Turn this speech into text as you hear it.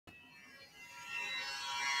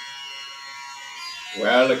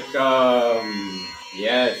Welcome.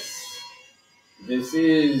 Yes, this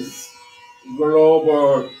is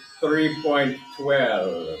Global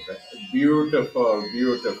 3.12. Beautiful,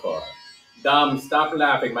 beautiful. Dom, stop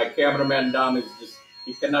laughing. My cameraman Dom is just,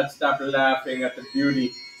 he cannot stop laughing at the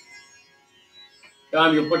beauty.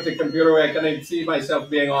 Dom, you put the computer away. I cannot see myself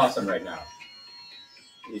being awesome right now.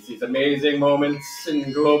 These amazing moments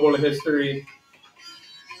in global history.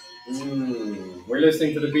 We're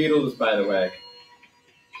listening to the Beatles, by the way.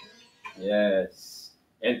 Yes.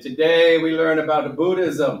 And today we learn about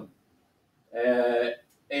Buddhism. A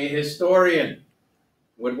historian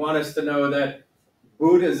would want us to know that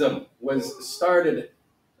Buddhism was started,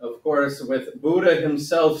 of course, with Buddha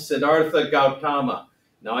himself, Siddhartha Gautama.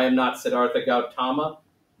 Now, I am not Siddhartha Gautama.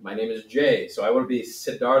 My name is Jay, so I will be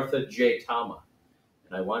Siddhartha J. Tama.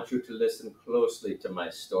 And I want you to listen closely to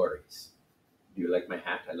my stories. Do you like my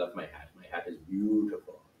hat? I love my hat. My hat is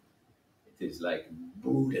beautiful. It is like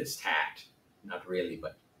Buddhist hat. Not really,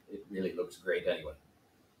 but it really looks great anyway.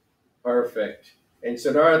 Perfect. And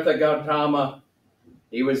Siddhartha Gautama,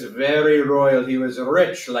 he was very royal. He was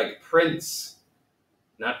rich like Prince.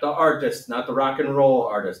 Not the artist, not the rock and roll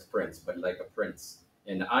artist Prince, but like a prince.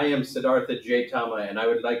 And I am Siddhartha J. Tama, and I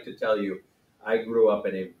would like to tell you, I grew up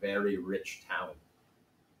in a very rich town.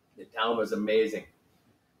 The town was amazing.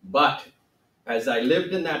 But as I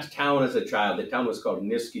lived in that town as a child, the town was called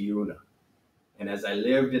Niskayuna. And as I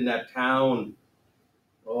lived in that town,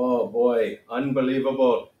 oh boy,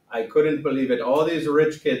 unbelievable. I couldn't believe it. All these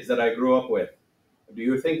rich kids that I grew up with, do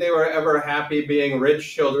you think they were ever happy being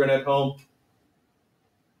rich children at home?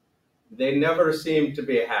 They never seemed to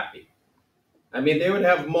be happy. I mean, they would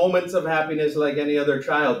have moments of happiness like any other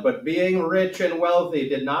child, but being rich and wealthy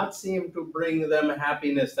did not seem to bring them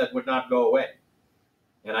happiness that would not go away.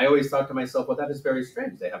 And I always thought to myself, well, that is very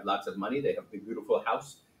strange. They have lots of money. They have a beautiful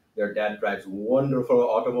house. Their dad drives a wonderful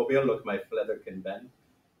automobile. Look, my feather can bend.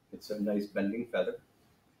 It's a nice bending feather.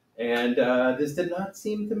 And this did not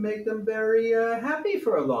seem to make them very happy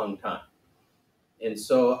for a long time. And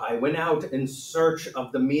so I went out in search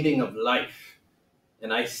of the meaning of life.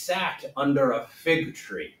 And I sat under a fig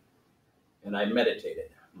tree and I meditated.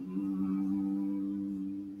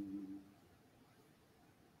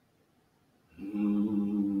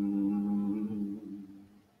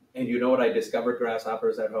 And you know what I discovered,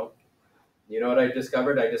 grasshoppers at home? You know what I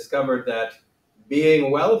discovered? I discovered that being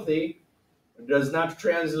wealthy does not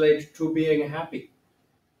translate to being happy.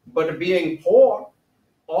 But being poor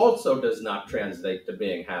also does not translate to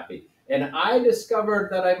being happy. And I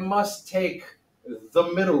discovered that I must take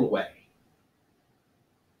the middle way.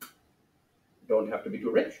 Don't have to be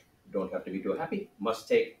too rich, don't have to be too happy, must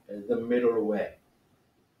take the middle way.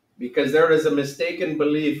 Because there is a mistaken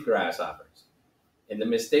belief, grasshoppers. And the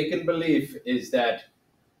mistaken belief is that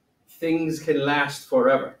things can last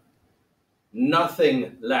forever.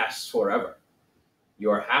 Nothing lasts forever.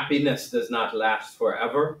 Your happiness does not last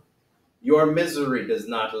forever. Your misery does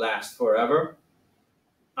not last forever.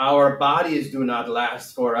 Our bodies do not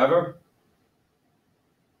last forever.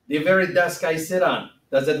 The very desk I sit on,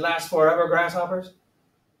 does it last forever, grasshoppers?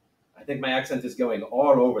 I think my accent is going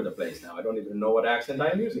all over the place now. I don't even know what accent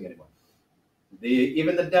I am using anymore.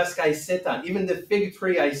 Even the desk I sit on, even the fig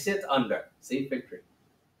tree I sit under, see, fig tree.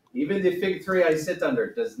 Even the fig tree I sit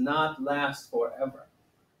under does not last forever.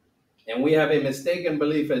 And we have a mistaken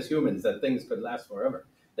belief as humans that things could last forever.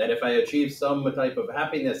 That if I achieve some type of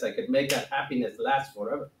happiness, I could make that happiness last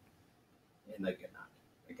forever. And I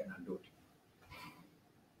cannot do it.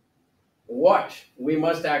 What we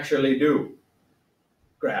must actually do,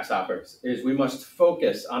 grasshoppers, is we must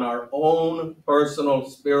focus on our own personal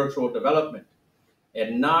spiritual development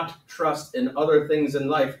and not trust in other things in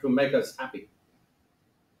life to make us happy.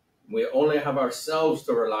 We only have ourselves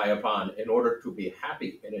to rely upon in order to be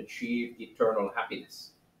happy and achieve eternal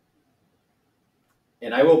happiness.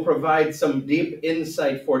 And I will provide some deep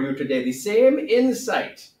insight for you today. The same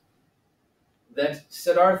insight that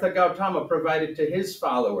Siddhartha Gautama provided to his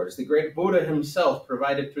followers, the great Buddha himself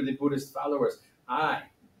provided to the Buddhist followers. I,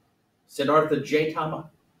 Siddhartha J. Tama,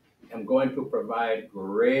 am going to provide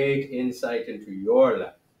great insight into your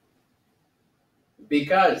life.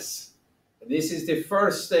 Because this is the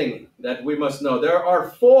first thing that we must know. There are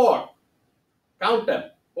four. Count them.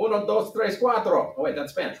 Uno, dos, tres, cuatro. Oh, wait,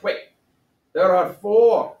 that's Spanish. Wait. There are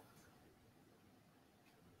four.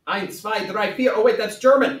 Eins, zwei, drei, vier. Oh, wait, that's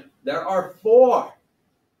German. There are four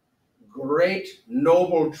great,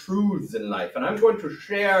 noble truths in life. And I'm going to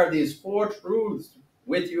share these four truths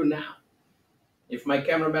with you now. If my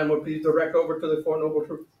cameraman would please direct over to the Four Noble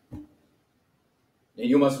Truths. And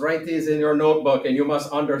you must write these in your notebook, and you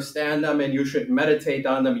must understand them, and you should meditate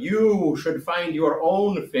on them. You should find your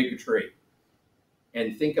own fig tree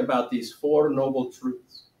and think about these four noble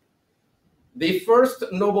truths. The first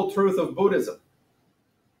noble truth of Buddhism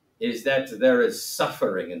is that there is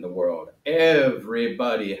suffering in the world.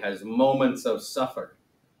 Everybody has moments of suffering.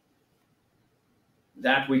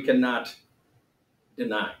 That we cannot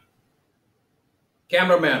deny.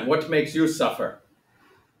 Cameraman, what makes you suffer?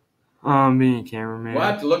 Being a cameraman.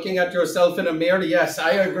 What? Looking at yourself in a mirror? Yes,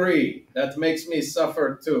 I agree. That makes me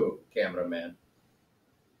suffer too, cameraman.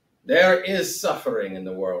 There is suffering in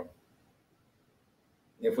the world.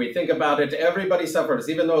 If we think about it, everybody suffers.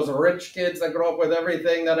 Even those rich kids that grow up with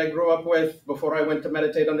everything that I grew up with before I went to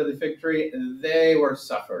meditate under the fig tree, they were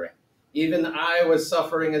suffering. Even I was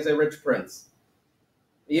suffering as a rich prince.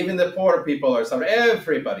 Even the poor people are suffering.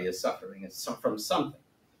 Everybody is suffering from something.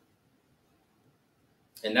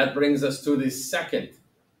 And that brings us to the second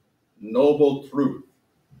noble truth.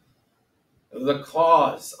 The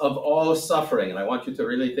cause of all suffering, and I want you to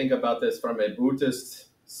really think about this from a Buddhist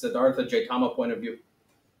Siddhartha Gautama point of view.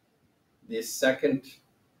 The second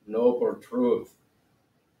noble truth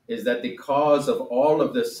is that the cause of all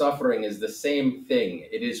of this suffering is the same thing.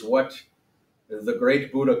 It is what the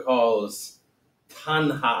great Buddha calls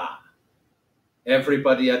tanha.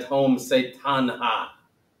 Everybody at home say tanha.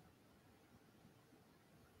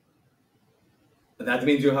 That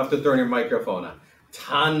means you have to turn your microphone on.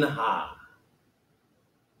 Tanha.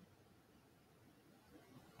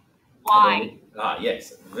 Why?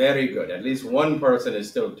 Yes, very good. At least one person is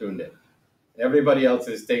still tuned in. Everybody else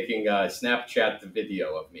is taking a Snapchat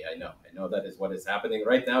video of me. I know that is what is happening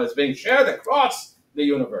right now. It's being shared across the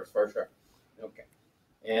universe, for sure. Okay.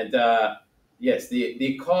 And yes,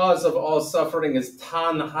 the cause of all suffering is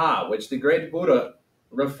tanha, which the great Buddha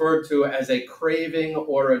referred to as a craving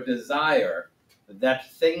or a desire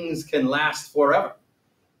that things can last forever.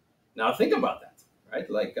 Now think about that, right?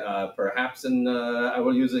 Like perhaps I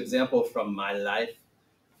will use an example from my life.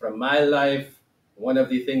 From my life, one of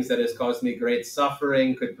the things that has caused me great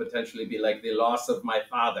suffering could potentially be like the loss of my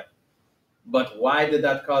father. But why did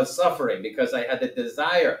that cause suffering? Because I had a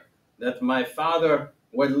desire that my father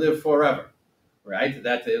would live forever, right?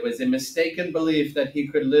 That it was a mistaken belief that he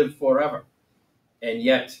could live forever. And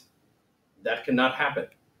yet, that cannot happen.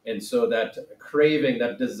 And so that craving,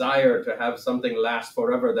 that desire to have something last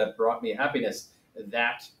forever that brought me happiness,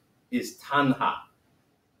 that is tanha.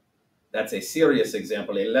 That's a serious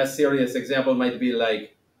example. A less serious example might be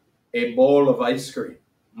like a bowl of ice cream.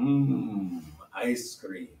 Ice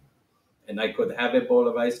cream. And I could have a bowl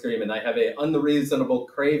of ice cream, and I have an unreasonable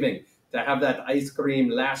craving to have that ice cream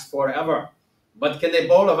last forever. But can a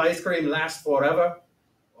bowl of ice cream last forever?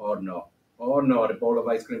 Oh no. Oh no, the bowl of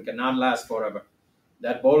ice cream cannot last forever.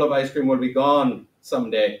 That bowl of ice cream will be gone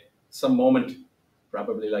someday, some moment,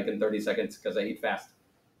 probably like in 30 seconds because I eat fast.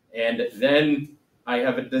 And then I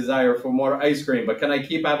have a desire for more ice cream. But can I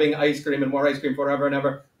keep having ice cream and more ice cream forever and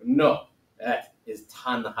ever? No, that is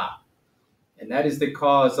tanha. And that is the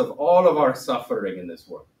cause of all of our suffering in this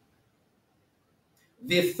world.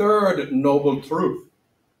 The third noble truth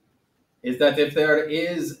is that if there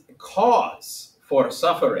is cause for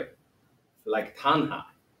suffering, like tanha,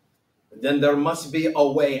 then there must be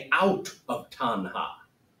a way out of tanha.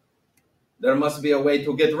 There must be a way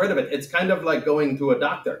to get rid of it. It's kind of like going to a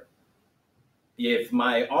doctor. If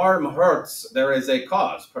my arm hurts, there is a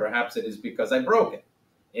cause. Perhaps it is because I broke it.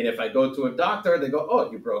 And if I go to a doctor, they go,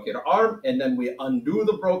 oh, you broke your arm. And then we undo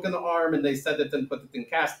the broken arm and they set it and put it in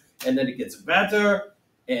cast. And then it gets better.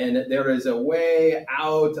 And there is a way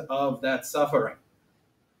out of that suffering.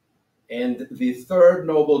 And the third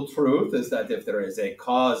noble truth is that if there is a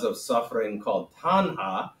cause of suffering called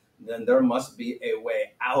tanha, then there must be a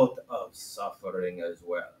way out of suffering as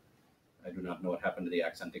well. I do not know what happened to the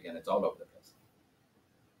accent again. It's all over the place.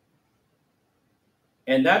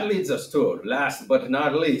 And that leads us to, last but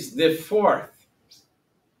not least, the fourth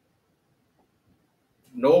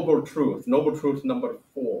noble truth number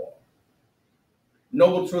 4.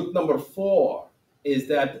 Noble truth number 4 is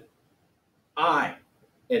that I,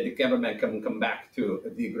 and the cameraman can come back to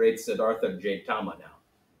the great Siddhartha Gautama now.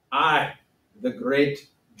 I, the great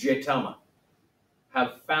Gautama,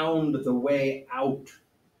 have found the way out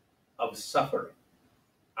of suffering.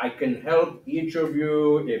 I can help each of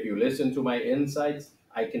you, if you listen to my insights,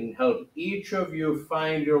 I can help each of you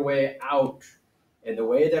find your way out. And the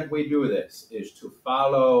way that we do this is to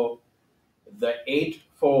follow the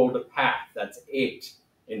eightfold path. That's 8.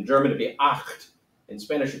 In German, it'd be acht. In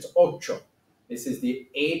Spanish, it's ocho. This is the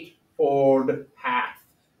eightfold path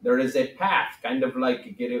There is a path, kind of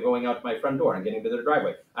like going out my front door and getting to the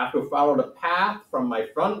driveway. I have to follow the path from my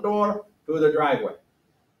front door to the driveway.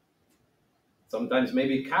 Sometimes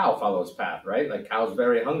maybe cow follows path, right? Like cow's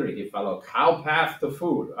very hungry. He follow cow path to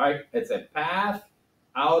food, right? It's a path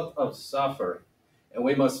out of suffering. And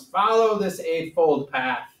we must follow this eightfold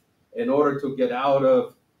path in order to get out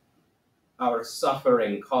of our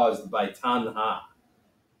suffering caused by tanha.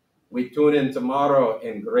 We tune in tomorrow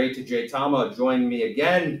in Great Jaitama. Join me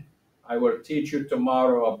again. I will teach you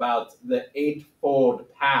tomorrow about the eightfold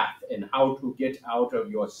path and how to get out of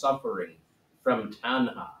your suffering from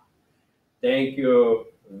tanha. Thank you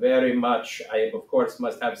very much. I, of course,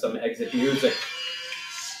 must have some exit music.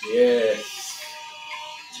 Yes.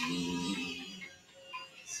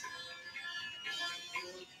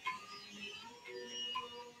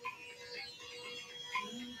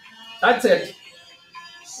 That's it.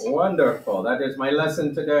 Wonderful. That is my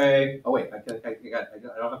lesson today. Oh, wait. I don't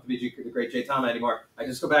have to be the great Jaitama anymore. I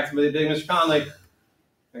just go back to the Mr. Conley.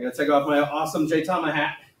 I got to take off my awesome Jaitama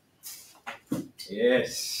hat.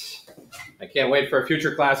 Yes. I can't wait for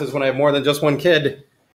future classes when I have more than just one kid.